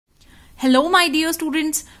Hello my dear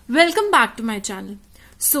students, welcome back to my channel.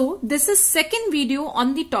 So this is second video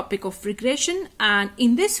on the topic of regression, and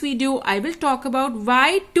in this video I will talk about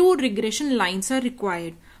why two regression lines are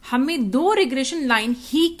required. हमें दो regression line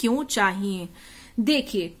ही क्यों चाहिए?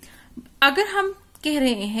 देखिए, अगर हम कह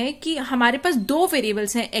रहे हैं कि हमारे पास दो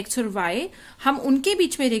वेरिएबल्स हैं x और y, हम उनके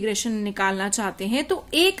बीच में रिग्रेशन निकालना चाहते हैं, तो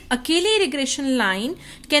एक अकेली regression line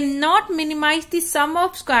can not minimise the some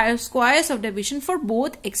of squares of deviation for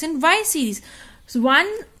both x and y series.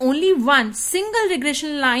 Only one single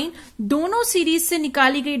regression line दोनों सीरीज से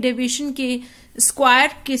निकाली गई डेविएशन के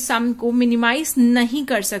स्क्वायर के सम को मिनिमाइज नहीं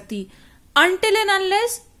कर सकती अनटिल एंड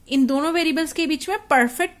अनलेस इन दोनों वेरिएबल्स के बीच में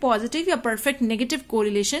परफेक्ट पॉजिटिव या परफेक्ट नेगेटिव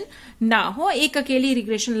कोरिलेशन ना हो. एक अकेली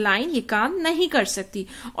रिग्रेशन लाइन ये काम नहीं कर सकती.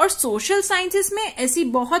 और सोशल साइंसेस में ऐसी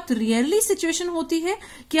बहुत रियरली सिचुएशन होती है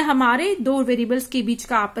कि हमारे दो वेरिएबल्स के बीच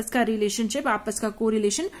का आपस का रिलेशनशिप, आपस का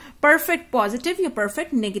कोरिलेशन परफेक्ट पॉजिटिव या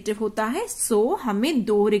परफेक्ट नेगेटिव होता है. सो हमें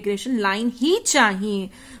दो रिग्रेशन लाइन ही चाहिए.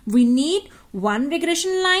 We need one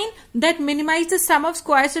regression line that minimizes the sum of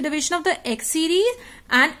squares of division of the x series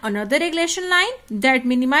and another regression line that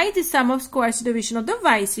minimizes the sum of squares of division of the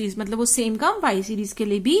y series. मतलब वो same काम y series के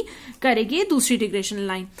लिए भी करेगी दूसरी regression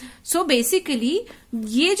line. So basically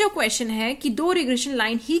ये जो क्वेश्चन है कि दो रिग्रेशन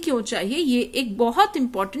लाइन ही क्यों चाहिए, ये एक बहुत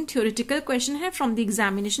इंपॉर्टेंट थ्योरेटिकल क्वेश्चन है from the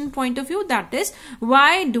examination point of view. That is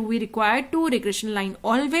why do we require to regression line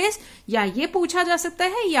always. या ये पूछा जा सकता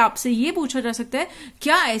है या आपसे ये पूछा जा सकता है,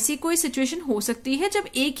 क्या ऐसी कोई सिचुएशन हो सकती है जब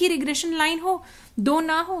एक ही रिग्रेशन लाइन हो, दो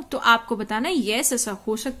ना हो? तो आपको बताना है यस, ऐसा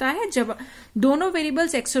हो सकता है जब दोनों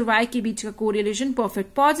वेरिएबल्स एक्स और वाई के बीच का कोरिलेशन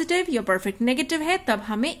परफेक्ट पॉजिटिव या परफेक्ट नेगेटिव है, तब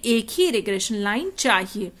हमें एक ही रिग्रेशन लाइन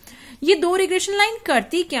चाहिए. ये दो रिग्रेशन लाइन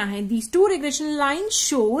करती क्या है? These two regression line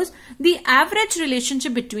shows the average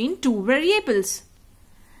relationship between two variables.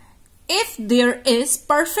 If there is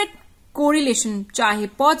perfect correlation, चाहे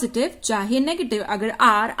पॉजिटिव चाहे नेगेटिव, अगर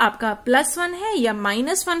आर आपका +1 है या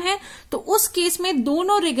 -1 है, तो उस केस में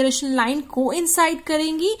दोनों रिग्रेशन लाइन कोइंसाइड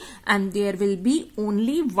करेंगी and there will be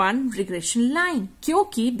only one regression line.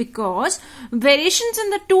 क्योंकि because variations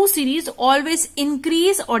in the two series always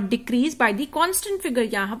increase और decrease by the constant figure.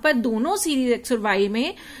 यहां पर दोनों सीरीज एक्स और वाई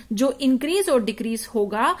में जो इंक्रीज और डिक्रीज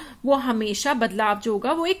होगा वो हमेशा बदलाव जो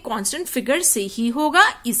होगा वो एक कांस्टेंट फिगर से ही होगा.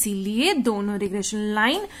 इसीलिए दोनों रिग्रेशन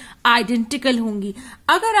लाइन आइडेंटिकल होंगी.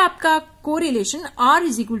 अगर आपका correlation R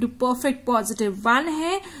is equal to perfect positive 1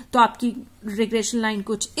 है, तो आपकी रिग्रेशन लाइन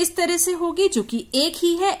कुछ इस तरह से होगी जो कि एक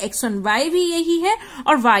ही है, x ऑन y भी यही है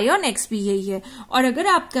और y ऑन x भी यही है. और अगर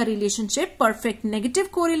आपका रिलेशनशिप परफेक्ट नेगेटिव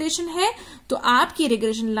कोरिलेशन है, तो आपकी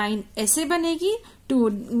रिग्रेशन लाइन ऐसे बनेगी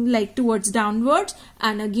टूवर्ड्स डाउनवर्ड्स,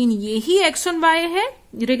 एंड अगेन यही x ऑन y है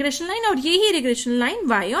रिग्रेशन लाइन और यही regression line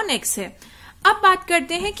y on x है. अब बात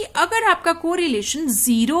करते हैं कि अगर आपका कोरिलेशन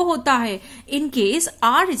 0 होता है, in case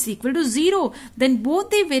R is equal to 0, then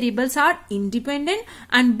both the variables are independent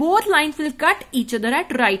and both line will cut each other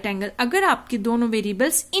at right angle. अगर आपके दोनों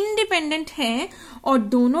वेरिएबल्स इंडिपेंडेंट हैं और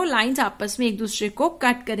दोनों लाइंस आपस में एक दूसरे को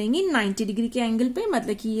कट करेंगी 90 डिग्री के एंगल पे,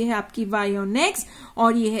 मतलब कि ये है आपकी y ऑन x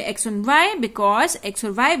और ये है x on y, because x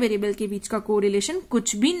और y वेरिएबल के बीच का कोरिलेशन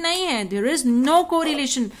कुछ भी नहीं है, देयर इज नो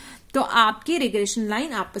कोरिलेशन. तो आपकी रिग्रेशन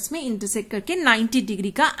लाइन आपस में इंटरसेक्ट करके 90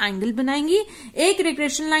 डिग्री का एंगल बनाएंगी. एक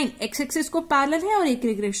रिग्रेशन लाइन एक्स एक्सिस को पैरेलल है और एक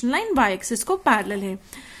रिग्रेशन लाइन वाई एक्सिस को पैरेलल है.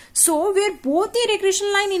 So where both the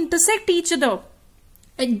regression line intersect each other,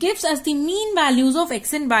 it gives us the mean values of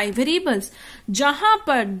x and Y variables. जहां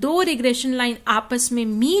पर दो रिग्रेशन लाइन आपस में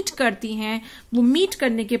मीट करती हैं, वो मीट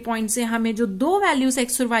करने के पॉइंट से हमें जो दो वैल्यूज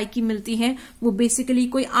एक्स और वाई की मिलती हैं, वो बेसिकली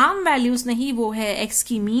कोई आम वैल्यूज नहीं, वो है एक्स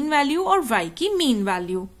की मीन वैल्यू और वाई की मीन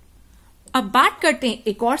वैल्यू. अब बात करते हैं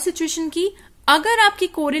एक और सिचुएशन की. अगर आपकी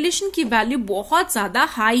कोरिलेशन की वैल्यू बहुत ज्यादा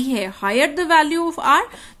हाई है, higher the value of are,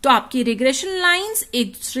 तो आपकी रिग्रेशन लाइंस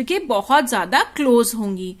एक दूसरे के बहुत ज्यादा क्लोज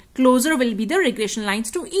होंगी. Closure will be the regression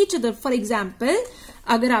lines to each other. For example,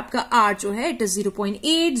 अगर आपका आर जो है it is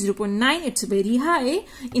 0.8, 0.9, it's very high.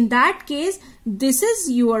 In that case this is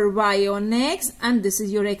your y on x and this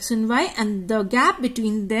is your x on y and the gap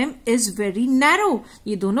between them is very narrow.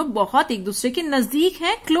 ये दोनों बहुत एक दूसरे के नजदीक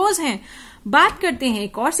हैं, क्लोज हैं. बात करते हैं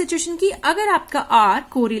एक और सिचुएशन की. अगर आपका r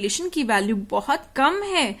कोरिलेशन की वैल्यू बहुत कम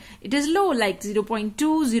है, इट इज लो लाइक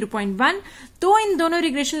 0.2, 0.1, तो इन दोनों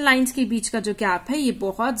रिग्रेशन लाइंस के बीच का जो गैप है ये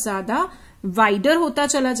बहुत ज्यादा वाइडर होता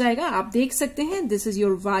चला जाएगा. आप देख सकते हैं this is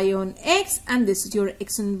your y on x and this is your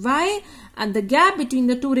x on y and the gap between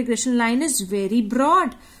the two regression line is very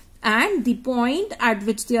broad, and the point at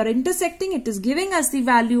which they are intersecting, it is giving us the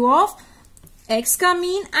value of x का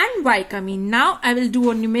mean and y का mean. Now I will do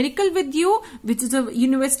a numerical with you which is a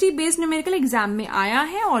university based numerical, exam में आया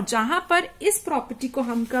है, और जहां पर इस property को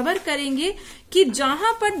हम कवर करेंगे कि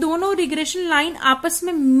जहां पर दोनों रिग्रेशन लाइन आपस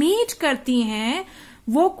में मीट करती हैं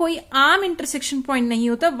वो कोई आम इंटरसेक्शन पॉइंट नहीं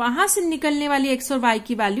होता, वहां से निकलने वाली x और y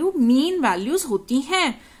की वैल्यू मीन वैल्यूज होती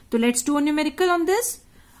हैं. तो let's do a numerical on this.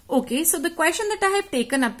 Okay, so the question that I have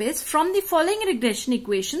taken up is from the following regression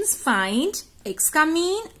equations find x का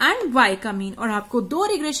मीन एंड y का mean. और आपको दो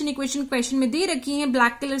regression equation question में दे रखी हैं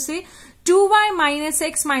ब्लैक कलर से. 2y minus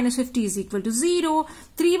x minus 50 is equal to 0.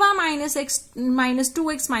 3y minus x minus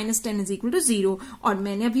 2x minus 10 is equal to 0. और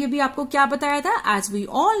मैंने अभी आपको क्या बताया था? As we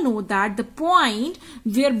all know that the point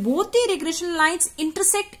where both the regression lines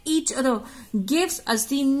intersect each other gives us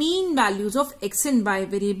the mean values of x and y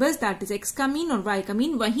variables, that is x का mean और y का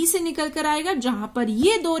मीन वहीं से निकल कर आएगा जहां पर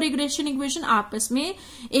ये दो रिग्रेशन इक्वेशन आपस में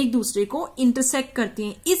एक दूसरे को इंटरसेक्ट करती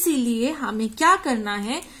हैं. इसीलिए हमें क्या करना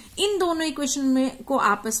है, इन दोनों इक्वेशन में को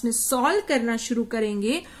आपस में सॉल्व करना शुरू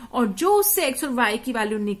करेंगे और जो उससे x और y की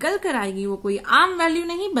वैल्यू निकल कर आएगी वो कोई आम वैल्यू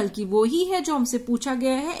नहीं बल्कि वो ही है जो हमसे पूछा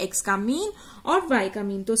गया है, x का मीन और y का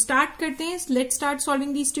मीन. तो स्टार्ट करते हैं. Let's start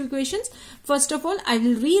solving these two equations. First of all I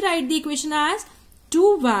will rewrite the equation as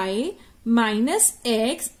 2y minus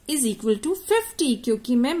x is equal to 50,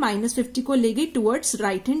 क्योंकि मैं माइनस 50 को ले गई towards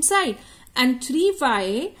right hand side, and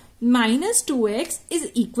 3y minus 2x is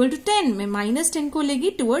equal to 10. मैं minus 10 को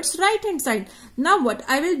लेगी towards right hand side. Now what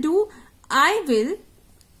I will do, I will,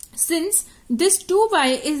 since this 2y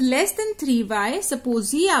is less than 3y,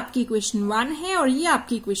 suppose ये आपकी equation 1 है और ये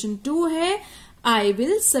आपकी equation 2 है, I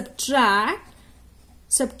will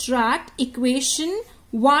subtract equation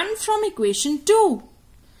 1 from equation 2.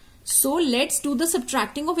 So let's do the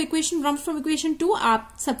subtracting of equation 1 from equation 2.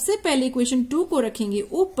 आप सबसे पहले equation 2 को रखेंगे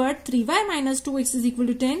ऊपर, 3y minus 2x is equal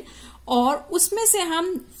to 10, और उसमें से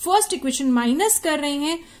हम फर्स्ट इक्वेशन माइनस कर रहे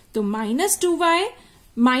हैं तो माइनस 2y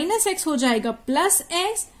माइनस x हो जाएगा प्लस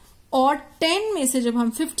x, और 10 में से जब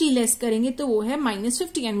हम 50 लेस करेंगे तो वो है minus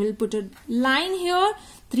 50, and will put a line here.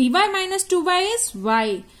 3y minus 2y is y,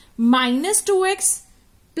 minus 2x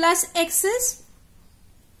plus x is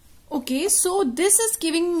okay, so this is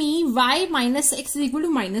giving me y minus x is equal to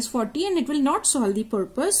minus 40, and it will not solve the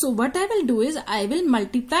purpose. So what I will do is I will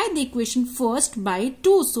multiply the equation first by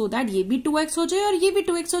 2 so that ये भी 2x हो जाए और ये भी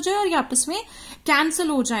 2x हो जाए और ये आपस में कैंसिल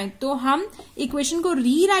हो जाए. तो हम इक्वेशन को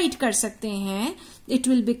रीराइट कर सकते हैं. It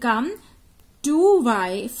will become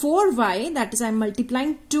 4y, that is I am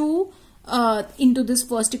multiplying 2 into this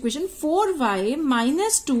first equation. 4y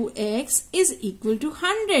minus 2x is equal to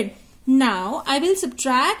 100. Now I will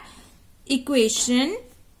subtract equation,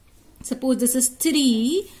 suppose this is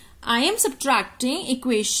 3, I am subtracting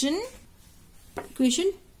equation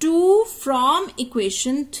 2 from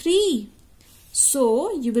equation 3.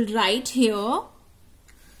 So you will write here,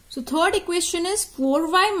 so third equation is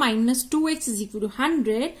 4y minus 2x is equal to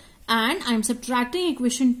 100, and I am subtracting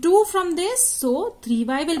equation 2 from this, so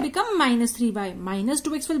 3y will become minus 3y, minus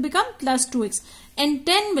 2x will become plus 2x, and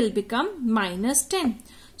 10 will become minus 10.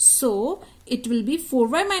 So it will be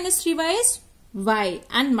 4y minus 3y is y,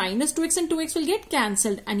 and minus 2x and 2x will get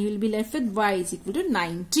cancelled, and you will be left with y is equal to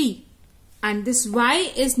 90. And this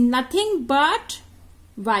y is nothing but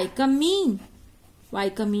y ka mean. Y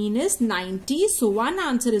ka mean is 90. So one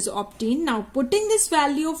answer is obtained. Now putting this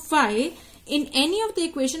value of y in any of the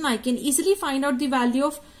equation, I can easily find out the value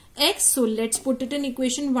of x. So let's put it in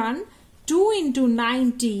equation 1. 2 into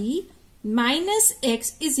 90 minus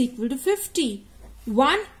x is equal to 50.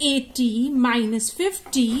 180 minus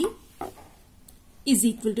 50 is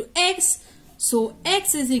equal to x. So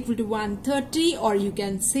x is equal to 130, or you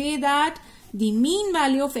can say that the mean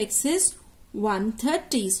value of x is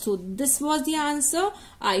 130. So this was the answer.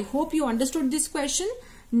 I hope you understood this question.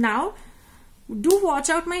 Now do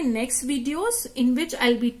watch out my next videos in which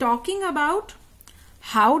I'll be talking about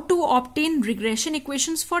how to obtain regression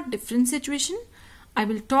equations for different situations. I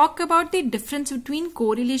will talk about the difference between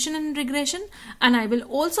correlation and regression, and I will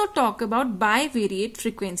also talk about bivariate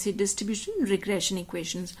frequency distribution regression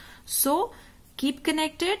equations. So keep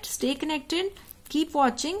connected, stay connected, keep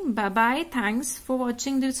watching. Bye bye. Thanks for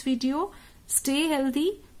watching this video. Stay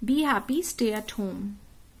healthy, be happy, stay at home.